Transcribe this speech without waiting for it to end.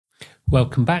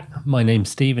Welcome back. My name's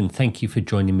Steve and thank you for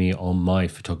joining me on my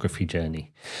photography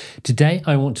journey. Today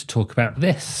I want to talk about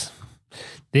this.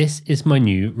 This is my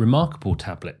new ReMarkable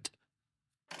tablet.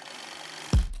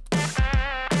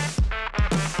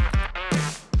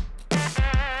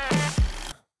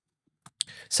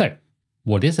 So,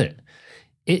 what is it?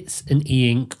 It's an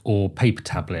e-ink or paper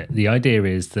tablet. The idea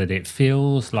is that it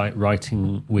feels like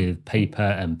writing with paper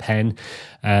and pen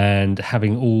and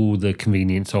having all the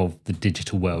convenience of the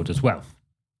digital world as well.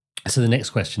 So the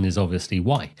next question is obviously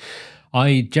why?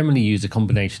 I generally use a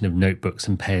combination of notebooks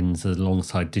and pens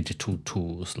alongside digital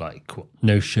tools like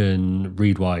Notion,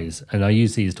 Readwise, and I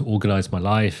use these to organize my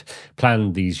life,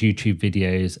 plan these YouTube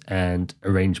videos, and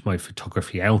arrange my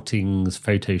photography outings,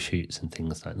 photo shoots, and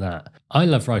things like that. I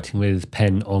love writing with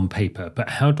pen on paper, but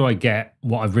how do I get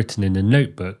what I've written in a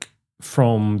notebook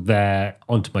from there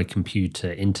onto my computer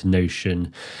into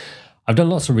Notion? I've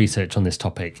done lots of research on this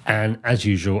topic, and as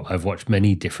usual, I've watched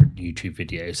many different YouTube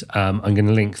videos. I'm going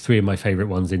to link 3 of my favorite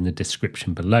ones in the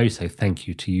description below, so thank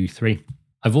you to you 3.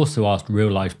 I've also asked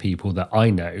real life people that I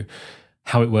know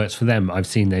how it works for them. I've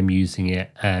seen them using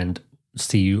it and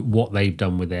see what they've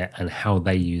done with it and how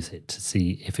they use it to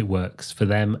see if it works for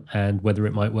them and whether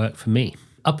it might work for me.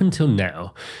 Up until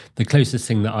now, the closest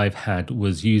thing that I've had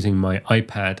was using my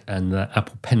iPad and the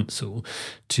Apple Pencil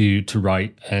to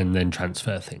write and then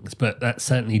transfer things. But that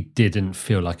certainly didn't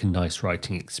feel like a nice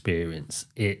writing experience.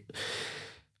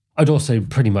 I'd also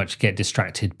pretty much get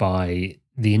distracted by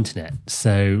the internet,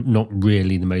 so not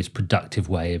really the most productive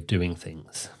way of doing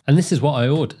things. And this is what I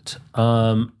ordered.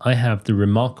 I have the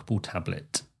ReMarkable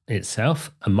tablet itself,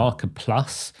 a Marker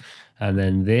Plus, and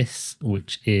then this,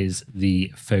 which is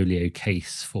the folio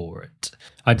case for it.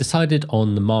 I decided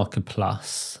on the Marker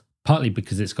Plus, partly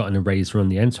because it's got an eraser on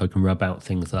the end so I can rub out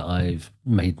things that I've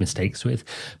made mistakes with,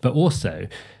 but also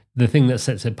the thing that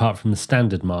sets it apart from the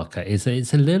standard marker is that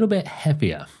it's a little bit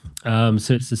heavier.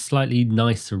 So it's a slightly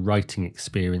nicer writing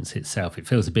experience itself. It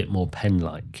feels a bit more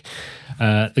pen-like.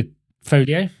 The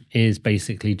folio is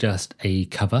basically just a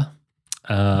cover.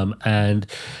 And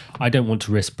I don't want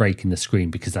to risk breaking the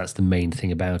screen because that's the main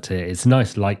thing about it. It's a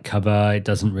nice light cover. It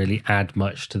doesn't really add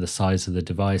much to the size of the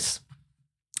device.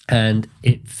 And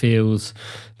it feels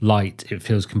light. It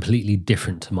feels completely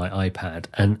different to my iPad.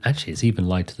 And actually, it's even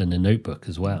lighter than a notebook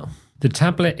as well. The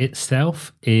tablet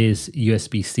itself is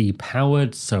USB-C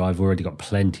powered, so I've already got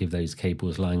plenty of those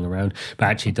cables lying around. But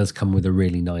actually, it does come with a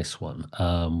really nice one,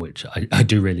 which I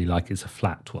do really like. It's a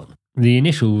flat one. The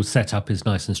initial setup is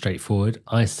nice and straightforward.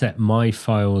 I set my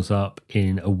files up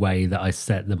in a way that I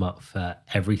set them up for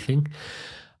everything.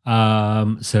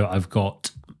 So I've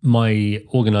got my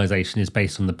organization is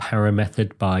based on the Para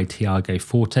method by Tiago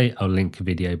Forte. I'll link a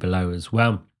video below as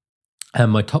well.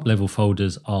 And my top level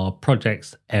folders are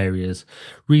projects, areas,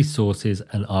 resources,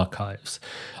 and archives.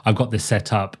 I've got this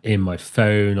set up in my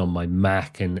phone, on my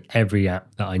Mac, and every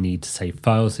app that I need to save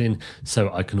files in,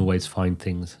 so I can always find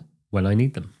things when I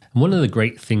need them. And one of the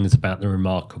great things about the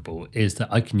ReMarkable is that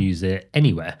I can use it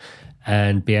anywhere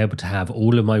and be able to have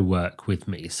all of my work with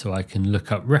me. So I can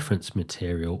look up reference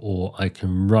material or I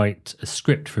can write a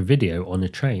script for video on a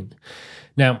train.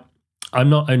 Now, I'm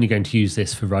not only going to use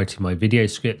this for writing my video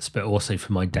scripts, but also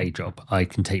for my day job. I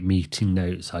can take meeting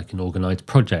notes, I can organize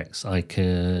projects, I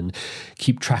can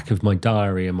keep track of my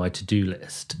diary and my to-do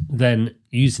list. Then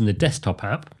using the desktop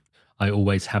app, I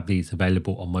always have these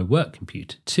available on my work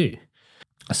computer too.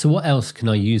 So what else can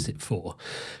I use it for?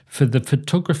 For the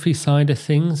photography side of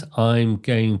things, I'm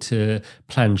going to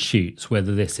plan shoots,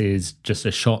 whether this is just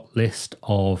a shot list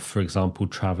of, for example,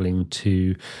 traveling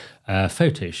to a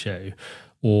photo show,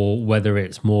 or whether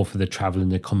it's more for the travel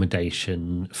and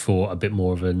accommodation for a bit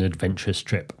more of an adventurous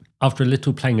trip. After a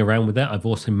little playing around with that, I've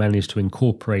also managed to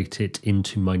incorporate it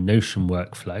into my Notion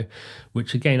workflow,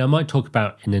 which again, I might talk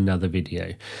about in another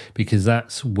video, because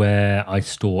that's where I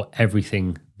store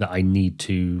everything that I need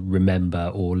to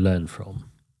remember or learn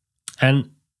from.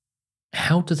 And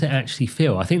how does it actually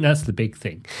feel? I think that's the big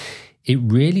thing. It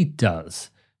really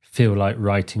does feel like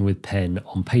writing with pen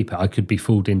on paper. I could be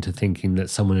fooled into thinking that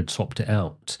someone had swapped it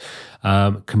out.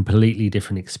 Completely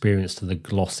different experience to the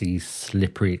glossy,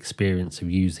 slippery experience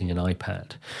of using an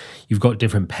iPad. You've got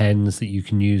different pens that you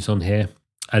can use on here,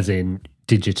 as in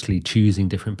digitally choosing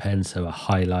different pens, so a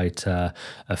highlighter,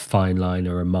 a fine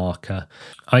liner, a marker.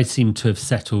 I seem to have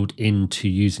settled into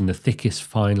using the thickest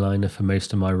fine liner for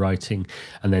most of my writing,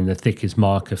 and then the thickest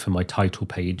marker for my title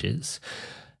pages.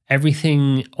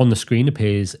 Everything on the screen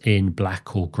appears in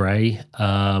black or grey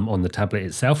on the tablet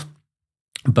itself.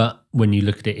 But when you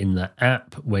look at it in the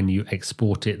app, when you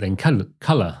export it, then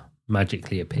colour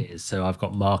magically appears. So I've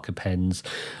got marker pens,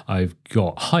 I've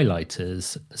got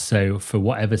highlighters. So for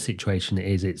whatever situation it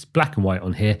is, it's black and white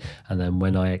on here. And then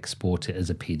when I export it as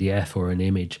a PDF or an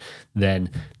image, then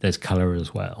there's color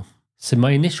as well. So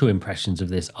my initial impressions of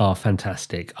this are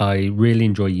fantastic. I really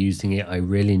enjoy using it. I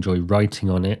really enjoy writing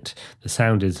on it. The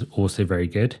sound is also very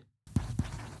good.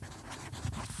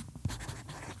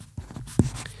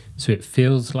 So it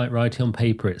feels like writing on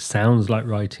paper. It sounds like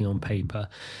writing on paper.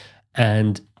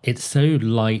 And it's so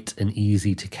light and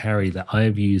easy to carry that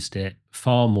I've used it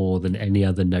far more than any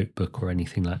other notebook or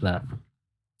anything like that.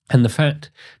 And the fact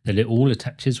that it all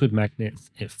attaches with magnets,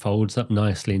 it folds up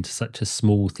nicely into such a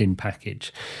small, thin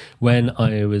package. When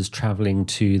I was traveling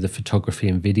to the photography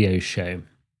and video show,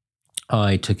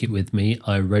 I took it with me.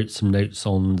 I wrote some notes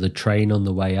on the train on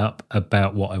the way up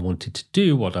about what I wanted to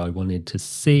do, what I wanted to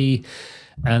see.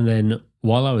 And then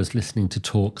while I was listening to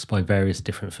talks by various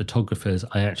different photographers,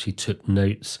 I actually took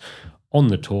notes on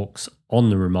the talks on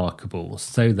the ReMarkable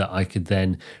so that I could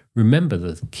then remember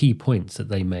the key points that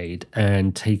they made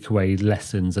and take away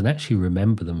lessons and actually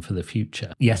remember them for the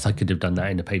future. Yes, I could have done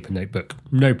that in a paper notebook,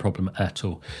 no problem at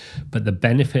all. But the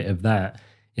benefit of that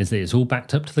is that it's all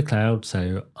backed up to the cloud.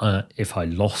 So if I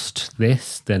lost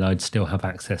this, then I'd still have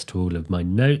access to all of my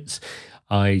notes.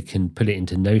 I can put it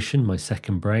into Notion, my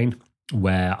second brain,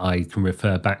 where I can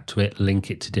refer back to it, link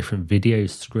it to different video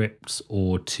scripts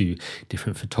or to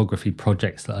different photography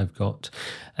projects that I've got.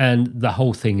 And the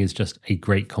whole thing is just a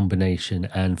great combination.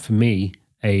 And for me,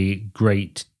 a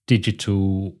great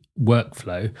digital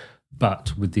workflow,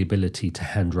 but with the ability to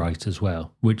handwrite as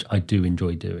well, which I do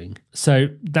enjoy doing. So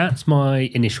that's my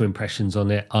initial impressions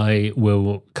on it. I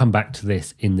will come back to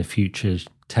this in the future,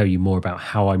 tell you more about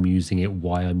how I'm using it,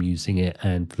 why I'm using it,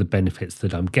 and the benefits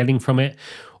that I'm getting from it,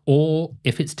 or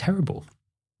if it's terrible.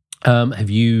 Have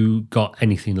you got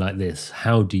anything like this?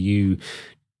 How do you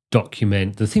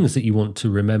document the things that you want to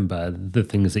remember, the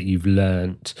things that you've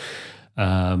learnt,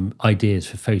 ideas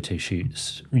for photo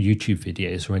shoots, YouTube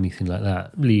videos, or anything like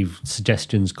that? Leave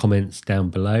suggestions, comments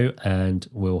down below, and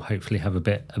we'll hopefully have a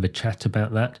bit of a chat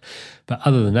about that. But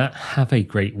other than that, have a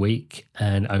great week,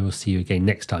 and I will see you again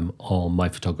next time on my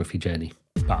photography journey.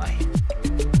 Bye.